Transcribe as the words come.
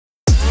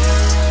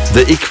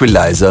the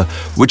equalizer,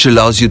 which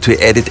allows you to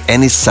edit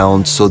any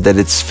sound so that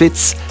it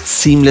fits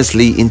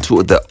seamlessly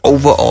into the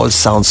overall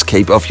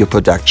soundscape of your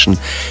production,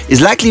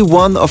 is likely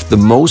one of the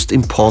most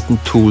important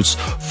tools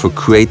for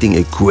creating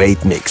a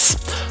great mix.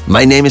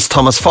 My name is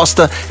Thomas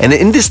Foster, and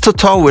in this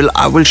tutorial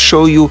I will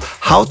show you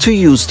how to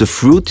use the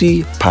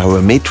Fruity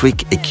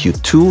Parametric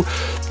EQ2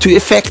 to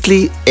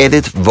effectively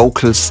edit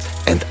vocals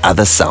and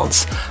other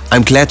sounds.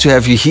 I'm glad to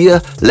have you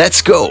here.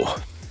 Let's go!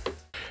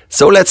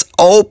 So let's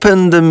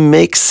open the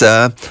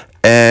mixer,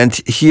 and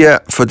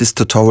here for this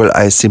tutorial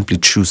I simply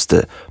choose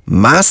the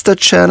master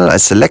channel. I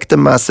select the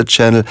master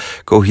channel,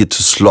 go here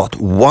to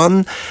slot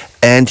 1,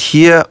 and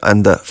here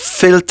under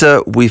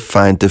filter we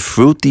find the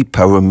Fruity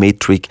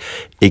Parametric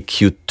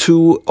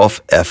EQ2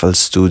 of FL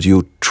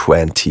Studio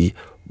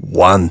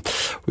 21.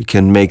 We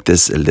can make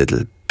this a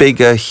little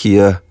bigger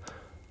here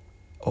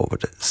over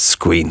the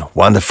screen.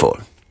 Wonderful.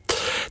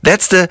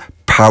 That's the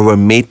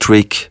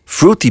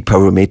Fruity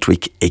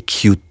Parametric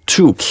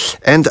EQ2.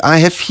 And I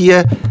have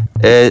here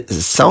a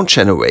sound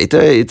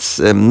generator. It's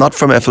not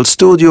from FL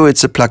Studio,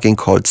 it's a plugin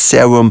called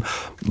Serum,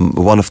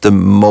 one of the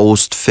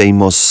most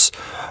famous,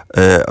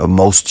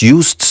 most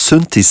used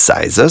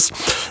synthesizers.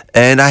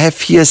 And I have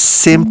here a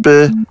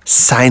simple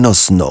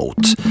sinus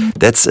note.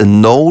 That's a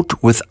note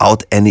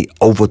without any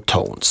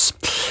overtones.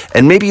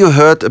 And maybe you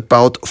heard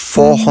about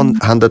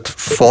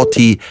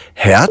 440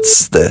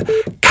 Hertz, the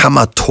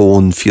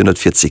Kammerton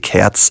 440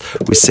 Hertz,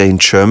 we say in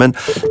German.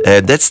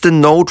 That's the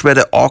note where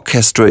the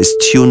orchestra is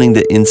tuning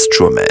the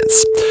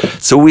instruments.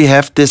 So we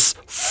have this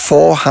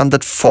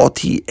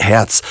 440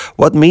 Hertz.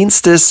 What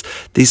means this?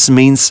 This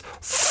means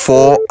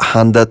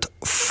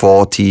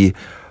 440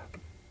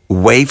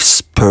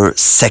 waves per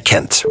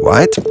second,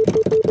 right?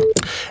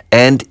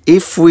 And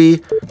if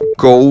we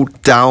go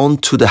down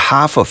to the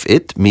half of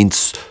it,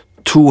 means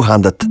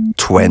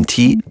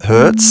 220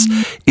 Hertz,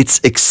 it's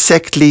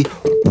exactly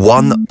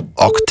 1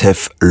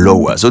 octave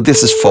lower. So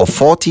this is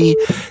 440,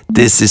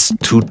 this is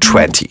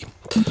 220.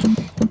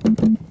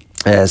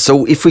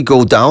 So if we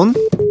go down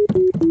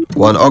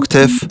 1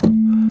 octave,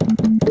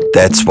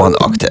 that's 1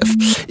 octave.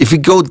 If we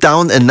go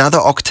down another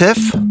octave,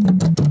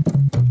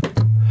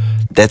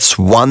 that's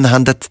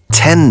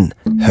 110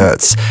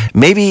 Hertz.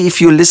 Maybe if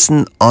you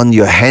listen on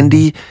your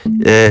handy,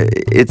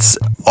 it's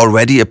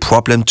already a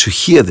problem to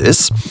hear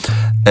this.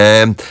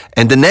 And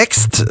the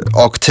next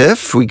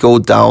octave, we go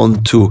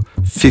down to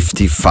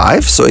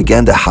 55, so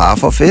again the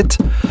half of it.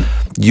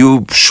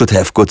 You should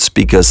have good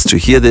speakers to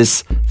hear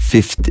this.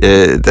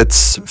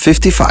 That's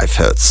 55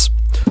 Hertz.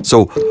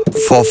 So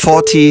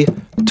 440,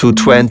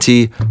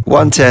 220,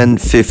 110,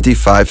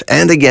 55,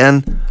 and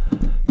again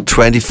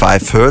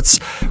 25 Hertz.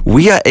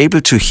 We are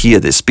able to hear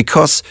this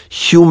because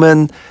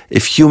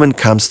if human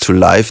comes to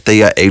life,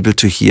 they are able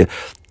to hear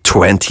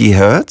 20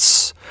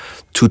 Hertz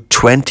to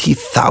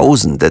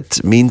 20,000.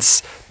 That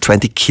means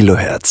 20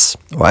 kilohertz,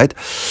 right?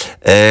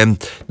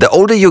 The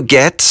older you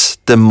get,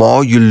 the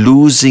more you're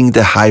losing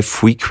the high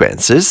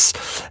frequencies,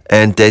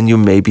 and then you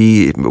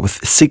maybe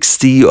with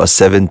 60 or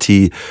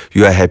 70,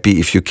 you are happy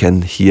if you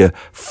can hear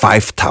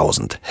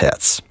 5,000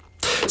 Hertz.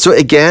 So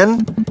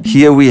again,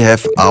 here we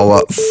have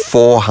our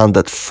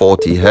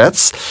 440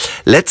 Hertz.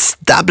 Let's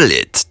double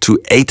it to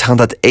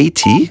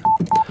 880.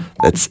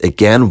 That's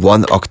again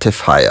 1 octave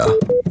higher.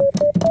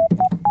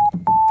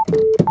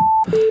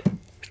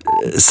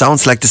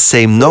 Sounds like the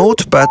same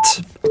note,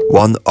 but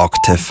 1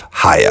 octave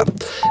higher.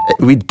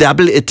 We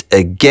double it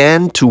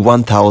again to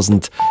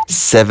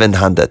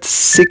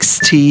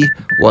 1760,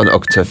 1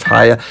 octave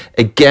higher.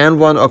 Again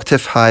 1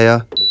 octave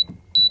higher.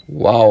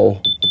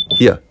 Wow.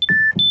 Here.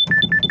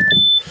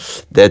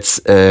 That's,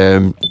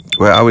 where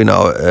are we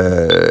now?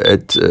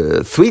 At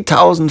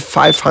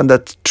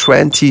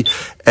 3520,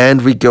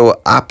 and we go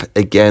up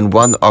again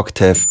 1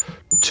 octave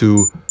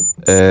to,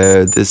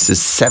 this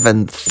is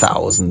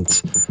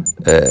 7000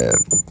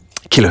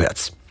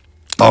 kilohertz.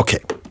 Okay.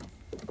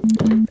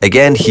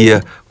 Again,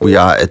 here we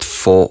are at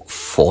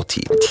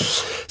 440.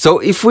 So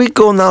if we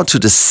go now to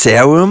the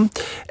Serum,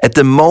 at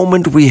the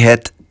moment we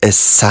had a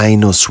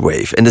sinus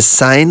wave, and a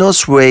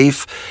sinus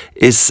wave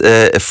is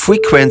a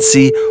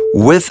frequency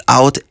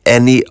without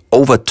any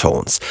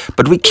overtones,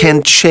 but we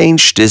can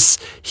change this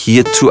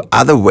here to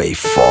other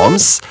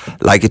waveforms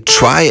like a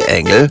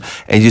triangle,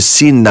 and you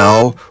see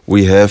now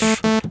we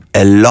have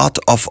a lot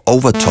of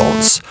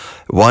overtones.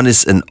 One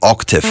is an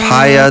octave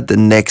higher, the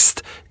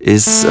next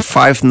is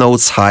 5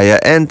 notes higher,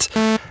 and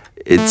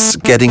it's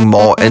getting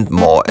more and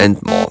more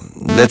and more.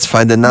 Let's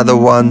find another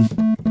one.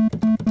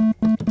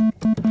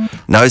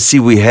 Now you see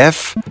we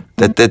have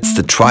that's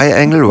the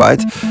triangle,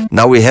 right?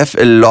 Now we have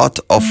a lot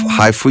of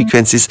high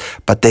frequencies,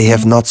 but they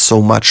have not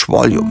so much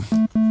volume.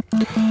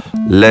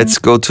 Let's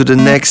go to the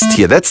next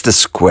here. That's the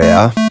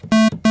square.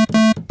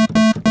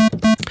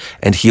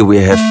 And here we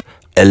have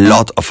a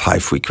lot of high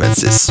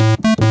frequencies.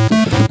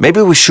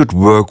 Maybe we should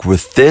work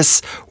with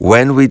this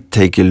when we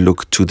take a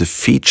look to the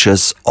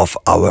features of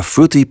our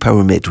Fruity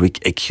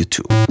Parametric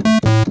EQ2.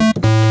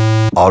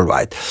 All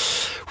right.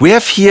 We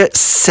have here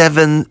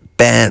 7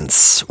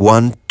 bands.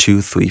 1,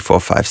 2, 3, 4,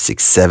 5,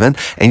 6, 7.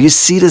 And you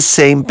see the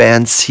same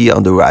bands here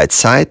on the right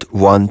side.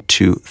 1,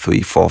 2,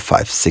 3, 4,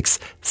 5, 6,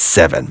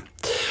 7.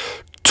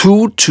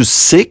 2 to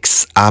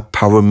 6 are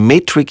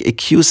parametric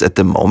EQs at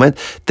the moment.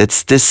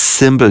 That's this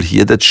symbol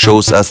here that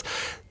shows us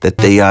that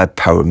they are a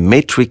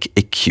parametric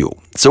EQ.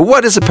 So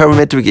what is a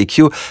parametric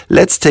EQ?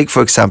 Let's take,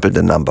 for example,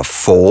 the number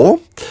 4.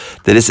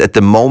 That is at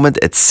the moment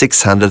at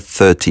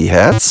 630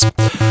 Hertz.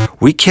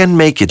 We can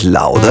make it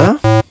louder.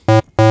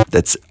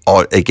 That's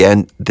all,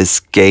 again, this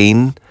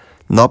gain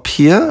knob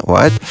here,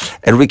 right?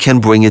 And we can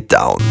bring it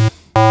down.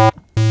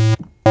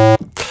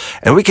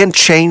 And we can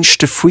change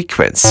the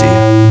frequency.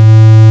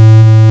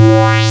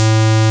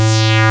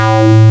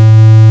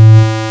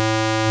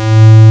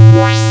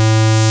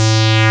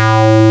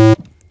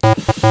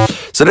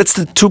 So that's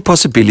the 2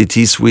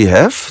 possibilities we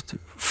have.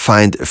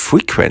 Find a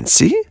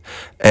frequency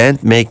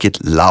and make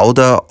it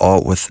louder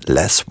or with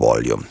less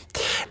volume.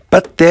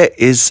 But there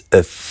is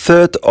a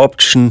third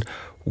option.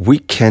 We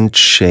can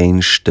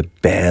change the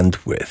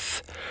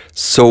bandwidth.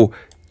 So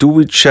do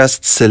we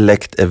just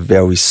select a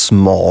very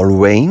small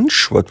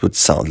range? What would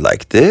sound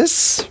like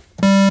this?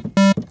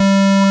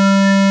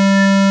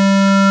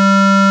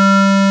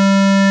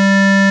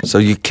 So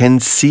you can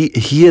see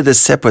here the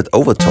separate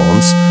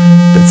overtones.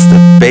 That's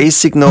the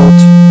basic note.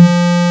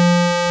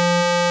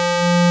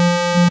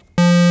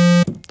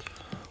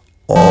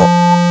 Or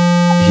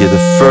here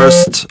the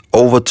first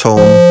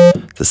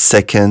overtone, the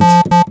second,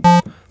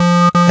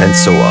 and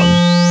so on.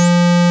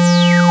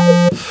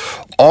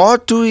 Or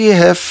do we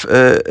have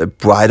a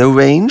brighter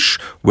range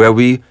where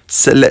we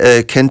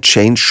can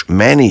change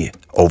many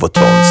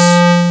overtones?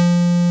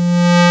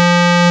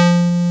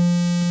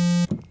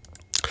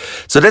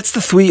 So that's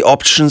the 3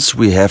 options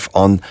we have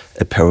on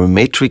a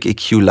parametric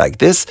EQ like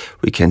this.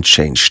 We can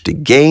change the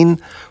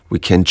gain, we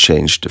can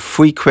change the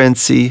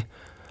frequency,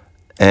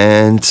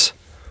 and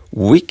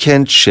we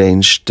can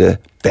change the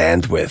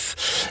bandwidth.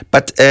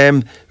 But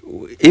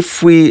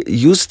if we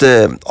use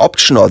the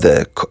option or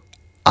the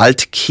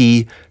Alt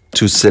key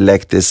to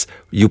select this,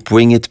 you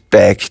bring it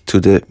back to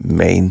the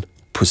main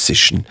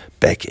position,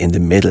 back in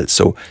the middle.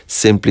 So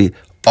simply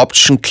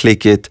Option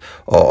click it,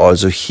 or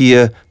also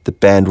here the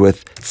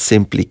bandwidth,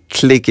 simply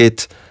click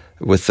it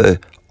with the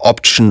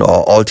Option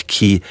or Alt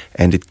key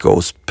and it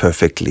goes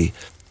perfectly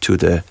to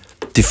the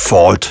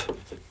default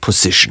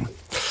position.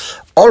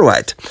 All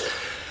right.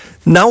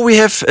 Now we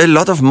have a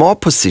lot of more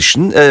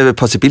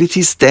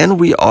possibilities. Then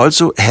we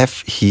also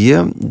have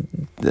here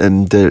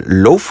the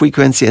low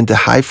frequency and the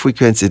high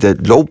frequency, the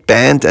low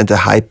band and the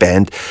high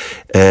band.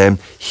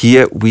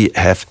 Here we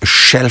have a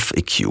shelf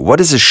EQ.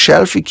 What is a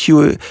shelf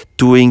EQ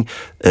doing?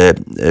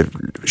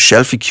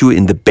 Shelf EQ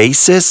in the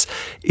basses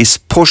is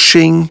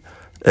pushing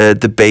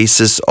the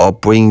basses or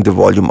bringing the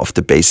volume of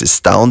the basses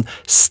down,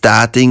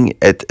 starting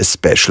at a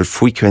special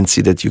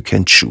frequency that you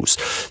can choose.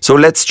 So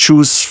let's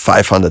choose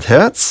 500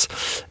 Hertz.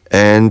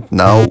 And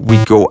now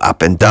we go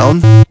up and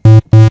down.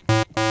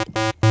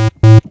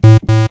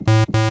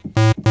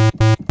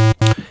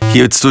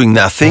 Here it's doing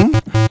nothing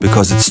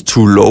because it's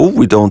too low.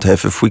 We don't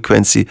have a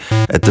frequency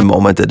at the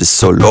moment that is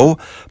so low,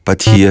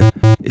 but here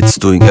it's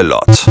doing a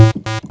lot.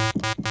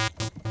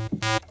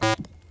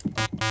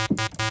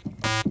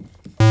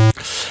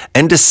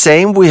 And the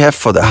same we have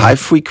for the high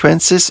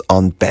frequencies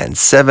on band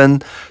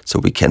 7. So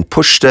we can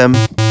push them,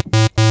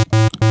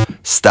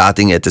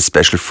 starting at a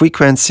special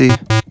frequency,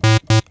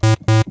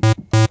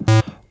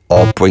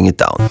 or bring it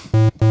down.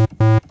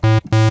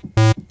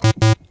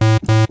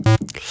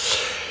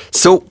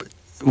 So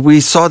we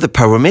saw the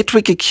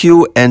parametric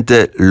EQ and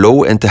the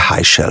low and the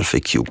high shelf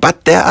EQ,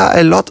 but there are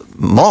a lot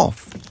more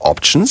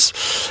options.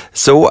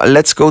 So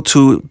let's go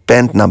to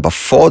band number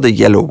 4, the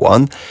yellow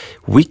one.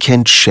 We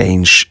can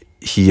change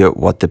here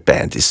what the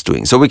band is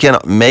doing. So we can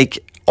make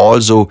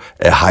also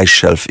a high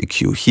shelf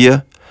EQ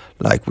here,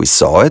 like we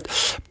saw it,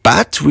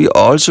 but we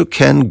also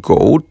can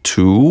go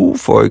to,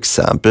 for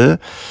example,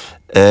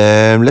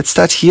 let's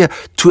start here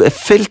to a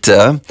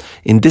filter.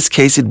 In this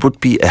case, it would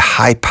be a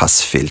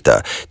high-pass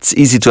filter. It's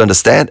easy to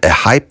understand. A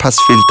high-pass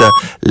filter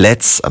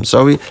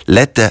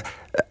let the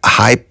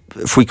high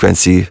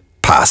frequency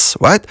pass,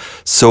 right?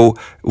 So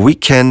we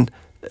can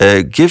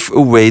give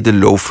away the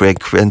low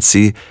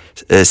frequency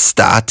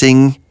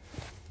starting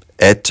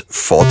at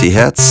 40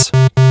 Hertz.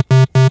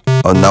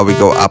 And now we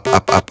go up,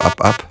 up, up, up,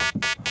 up.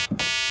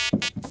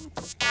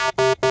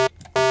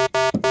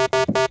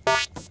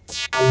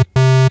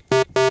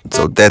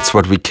 So that's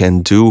what we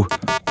can do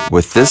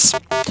with this.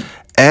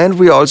 And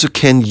we also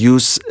can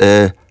use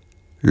a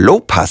low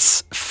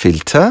pass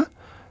filter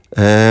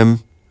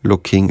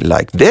looking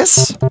like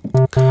this,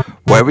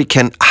 where we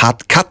can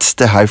hard cut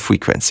the high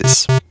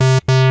frequencies.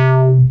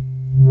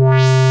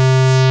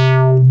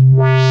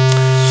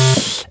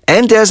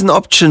 And there's an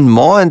option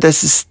more, and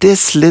this is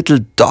this little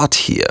dot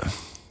here,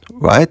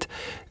 right?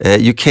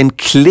 You can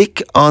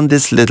click on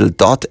this little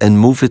dot and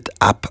move it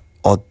up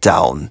or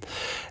down.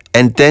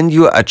 And then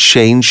you are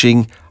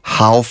changing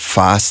how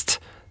fast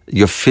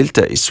your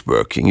filter is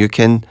working. You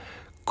can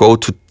go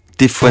to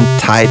different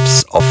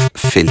types of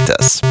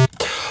filters.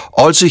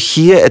 Also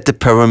here at the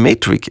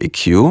parametric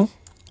EQ,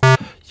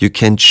 you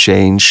can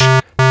change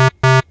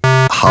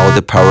how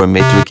the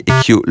parametric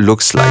EQ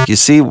looks like. You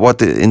see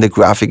what in the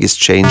graphic is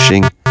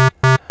changing?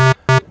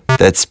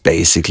 That's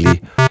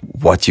basically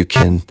what you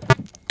can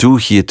do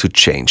here to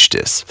change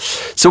this.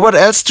 So what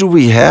else do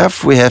we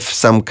have? We have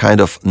some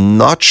kind of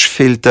notch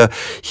filter.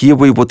 Here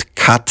we would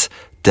cut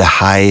the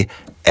high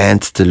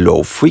and the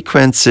low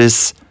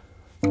frequencies.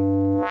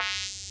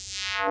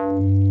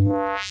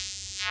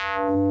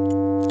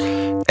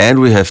 And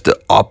we have the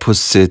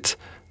opposite,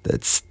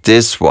 that's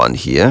this one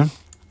here,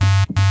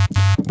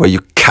 where you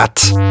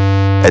cut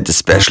at the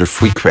special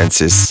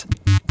frequencies.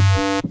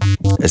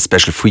 A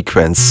special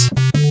frequency,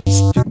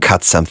 you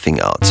cut something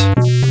out.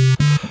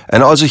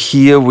 And also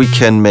here we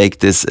can make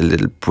this a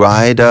little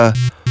brighter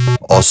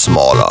or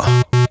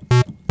smaller.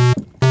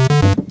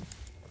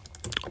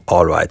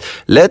 Alright,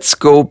 let's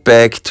go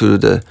back to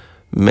the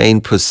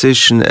main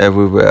position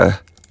everywhere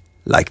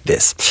like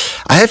this.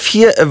 I have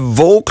here a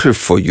vocal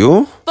for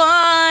you.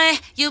 Boy,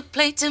 you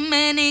play too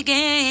many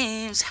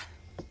games.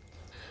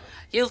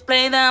 You've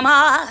played them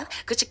hard,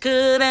 cause you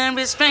couldn't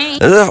restrain.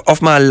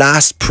 Of my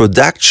last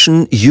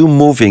production, You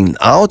Moving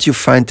Out. You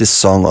find this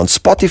song on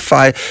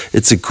Spotify.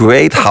 It's a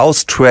great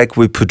house track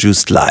we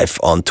produced live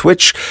on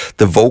Twitch.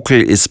 The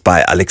vocal is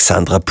by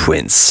Alexandra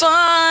Prince.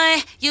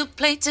 Boy, you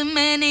play too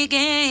many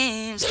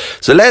games.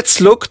 So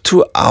let's look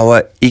to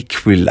our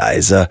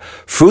equalizer,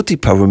 Fruity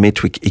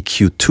Parametric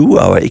EQ2,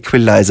 our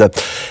equalizer,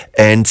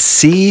 and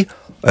see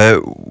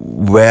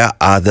where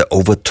are the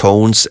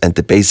overtones and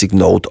the basic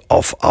note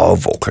of our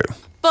vocal.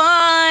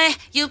 Boy,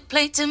 you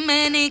play too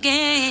many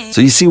games.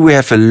 So you see we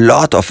have a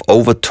lot of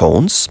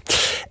overtones,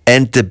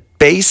 and the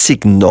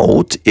basic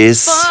note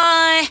is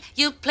Boy,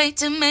 you play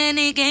too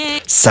many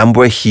games.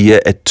 Somewhere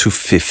here at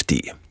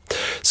 250.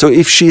 So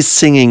if she's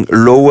singing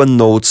lower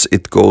notes,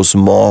 it goes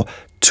more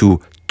to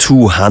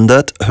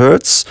 200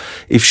 hertz.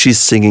 If she's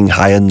singing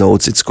higher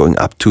notes, it's going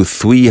up to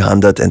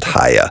 300 and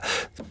higher.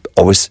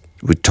 Always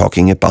we're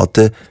talking about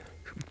the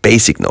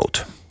basic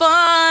note.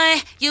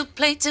 Boy, you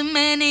play too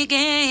many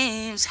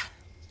games.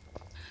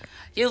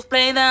 You've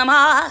played them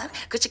hard,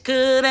 cause you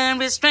couldn't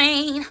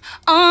restrain.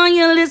 On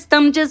your list,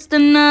 I'm just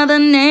another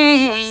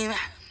name.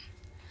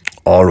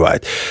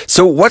 Alright,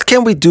 so what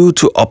can we do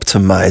to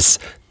optimize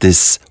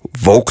this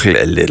vocal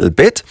a little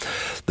bit?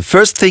 The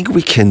first thing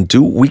we can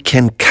do, we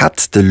can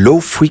cut the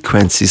low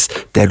frequencies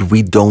that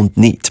we don't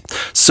need.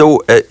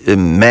 So a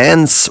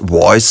man's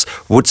voice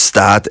would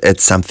start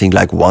at something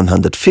like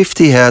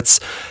 150 Hertz.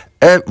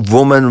 A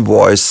woman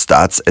voice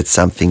starts at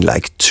something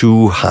like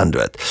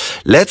 200.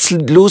 Let's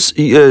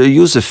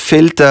use a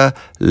filter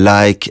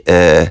like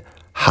a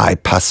high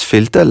pass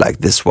filter like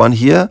this one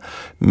here,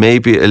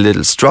 maybe a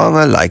little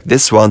stronger like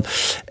this one.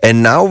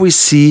 And now we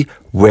see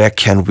where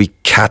can we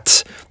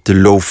cut the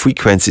low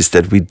frequencies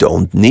that we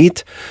don't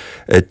need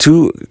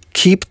to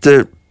keep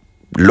the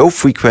low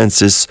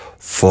frequencies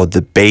for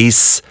the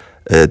bass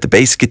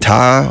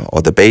guitar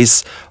or the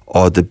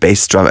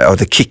bass drum or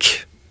the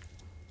kick.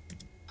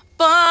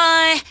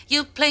 Boy,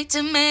 you play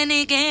too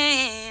many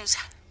games.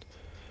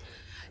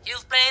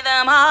 You've played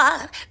them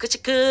hard, cause you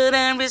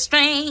couldn't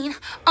restrain.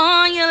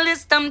 On your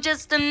list, I'm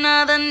just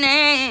another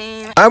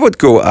name. I would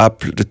go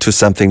up to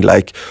something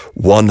like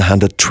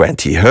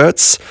 120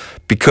 Hertz,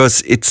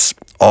 because it's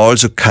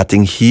also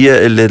cutting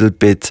here a little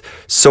bit.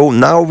 So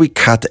now we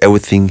cut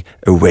everything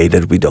away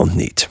that we don't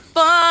need.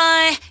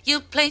 Boy,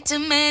 you play too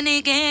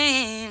many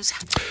games.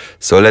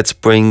 So let's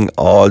bring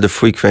all the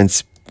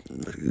frequencies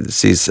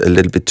a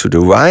little bit to the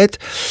right.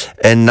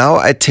 And now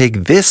I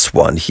take this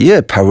one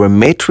here,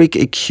 parametric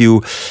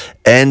EQ,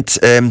 and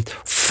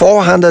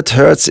 400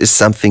 Hertz is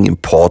something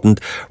important,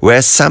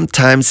 where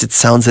sometimes it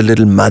sounds a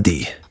little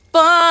muddy.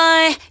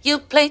 Boy, you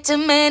play too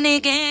many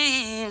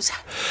games.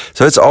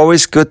 So it's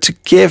always good to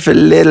give a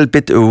little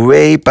bit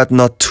away, but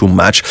not too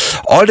much.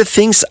 All the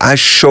things I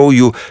show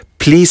you,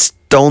 please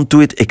don't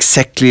do it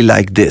exactly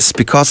like this,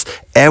 because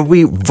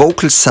every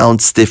vocal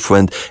sounds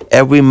different,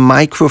 every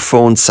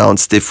microphone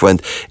sounds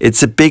different.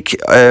 It's a big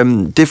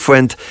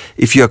different.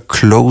 If you're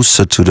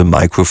closer to the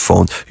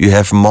microphone, you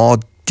have more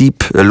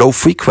deep low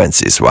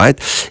frequencies, right?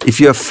 If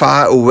you're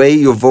far away,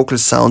 your vocal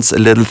sounds a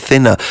little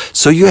thinner.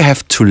 So you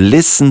have to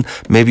listen,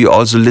 maybe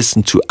also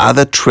listen to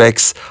other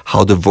tracks,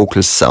 how the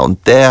vocals sound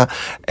there,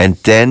 and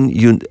then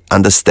you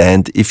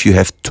understand if you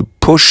have to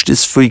push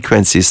these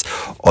frequencies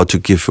or to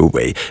give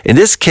away. In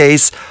this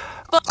case,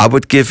 I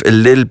would give a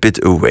little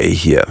bit away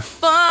here.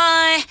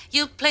 Boy,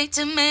 you play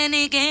too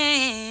many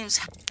games.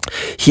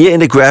 Here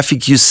in the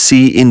graphic you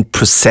see in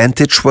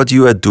percentage what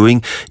you are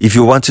doing. If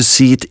you want to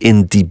see it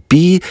in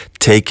dB,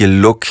 take a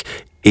look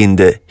in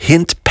the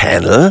hint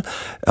panel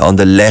on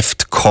the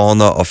left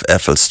corner of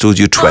FL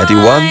Studio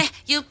 21. Boy,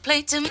 you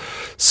play too.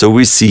 So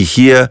we see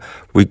here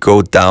we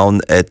go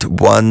down at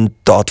 1.5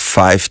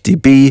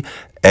 dB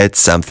at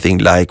something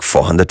like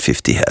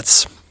 450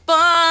 Hertz.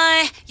 Boy,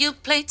 Boy, you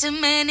play too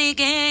many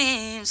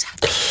games.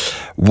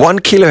 1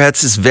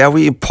 kilohertz is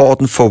very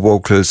important for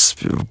vocals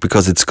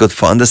because it's good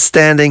for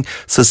understanding,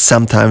 so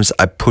sometimes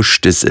I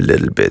push this a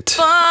little bit.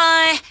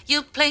 Boy,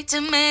 you play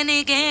too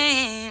many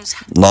games.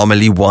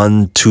 Normally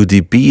 1-2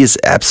 dB is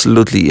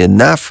absolutely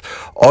enough.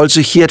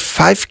 Also here at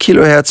 5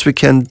 kilohertz we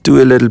can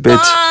do a little bit.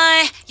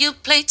 Boy, you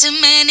play too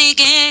many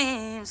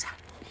games.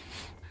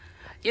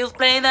 You've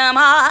played them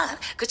hard,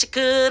 cause you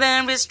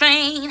couldn't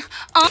restrain.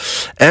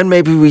 And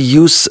maybe we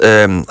use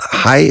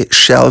high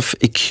shelf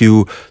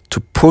EQ to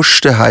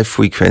push the high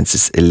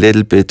frequencies a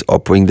little bit or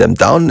bring them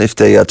down if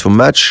they are too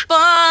much.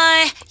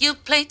 Boy, you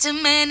play too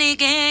many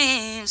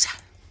games.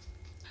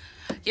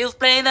 You've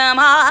played them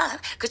hard,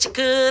 cause you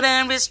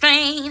couldn't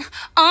restrain.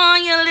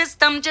 On your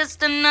list, I'm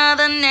just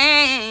another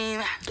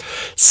name.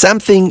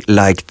 Something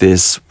like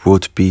this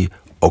would be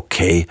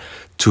okay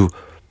to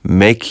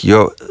make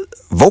your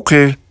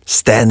vocal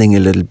standing a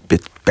little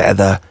bit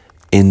better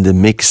in the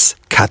mix,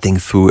 cutting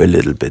through a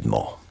little bit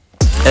more.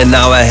 And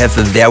now I have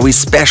a very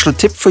special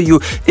tip for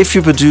you if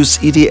you produce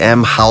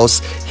EDM,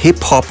 house,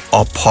 hip-hop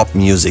or pop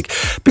music.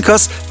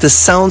 Because the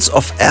sounds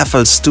of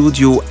FL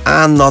Studio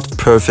are not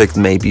perfect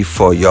maybe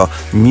for your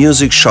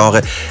music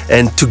genre.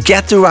 And to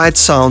get the right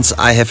sounds,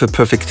 I have a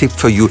perfect tip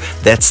for you.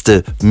 That's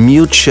the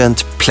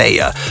Mugent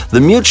player.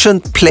 The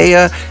Mugent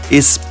player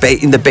is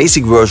in the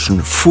basic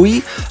version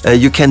free.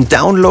 You can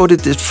download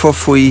it for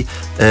free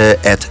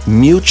at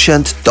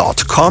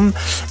mugent.com.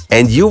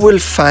 And you will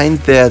find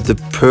there the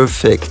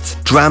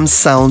perfect drum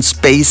sounds,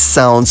 bass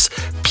sounds,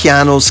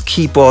 pianos,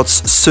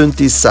 keyboards,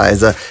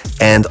 synthesizer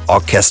and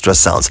orchestra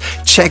sounds.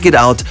 Check it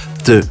out,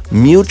 the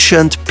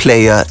Mugent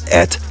player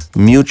at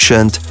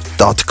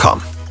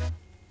mugent.com.